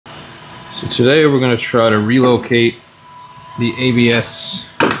So today we're going to try to relocate the ABS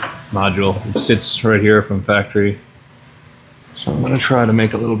module. It sits right here from factory. So I'm going to try to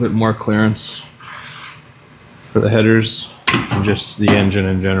make a little bit more clearance for the headers and just the engine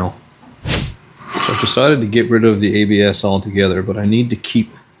in general. So I've decided to get rid of the ABS altogether, but I need to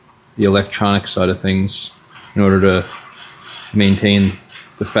keep the electronic side of things in order to maintain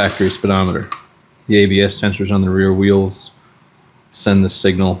the factory speedometer. The ABS sensors on the rear wheels send the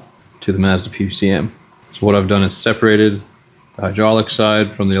signal to the Mazda PCM. So what I've done is separated the hydraulic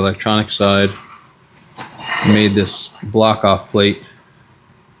side from the electronic side, made this block off plate,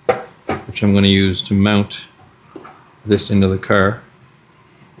 which I'm going to use to mount this into the car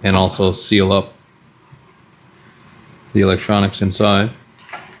and also seal up the electronics inside.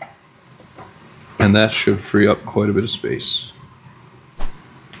 And that should free up quite a bit of space.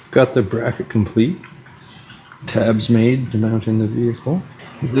 Got the bracket complete. Tabs made to mount in the vehicle.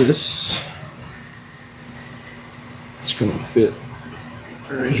 This is going to fit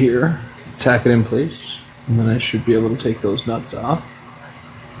right here. Tack it in place, and then I should be able to take those nuts off.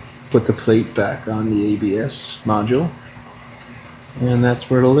 Put the plate back on the ABS module, and that's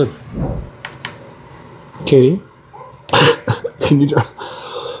where it'll live. Katie, can you turn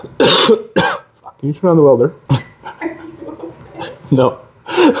on the welder? No.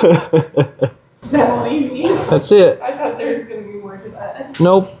 Is that all you need? That's it. I thought there was going to be more to that.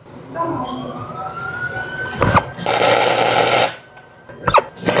 Nope.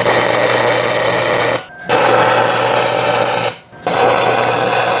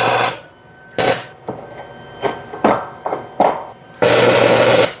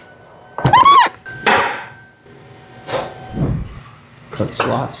 Cut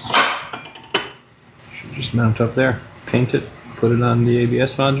slots. Should just mount up there. Paint it, put it on the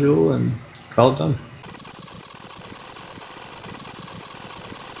ABS module, and call it done.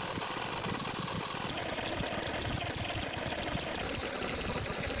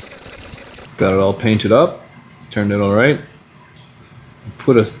 Got it all painted up, turned it all right.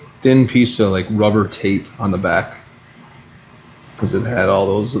 Put a thin piece of like rubber tape on the back because it had all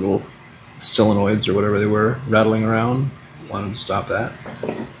those little solenoids or whatever they were rattling around. Wanted to stop that.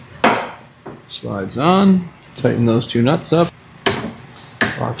 Slides on, tighten those two nuts up,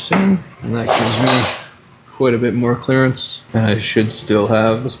 locks in, and that gives me quite a bit more clearance, and I should still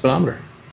have the speedometer.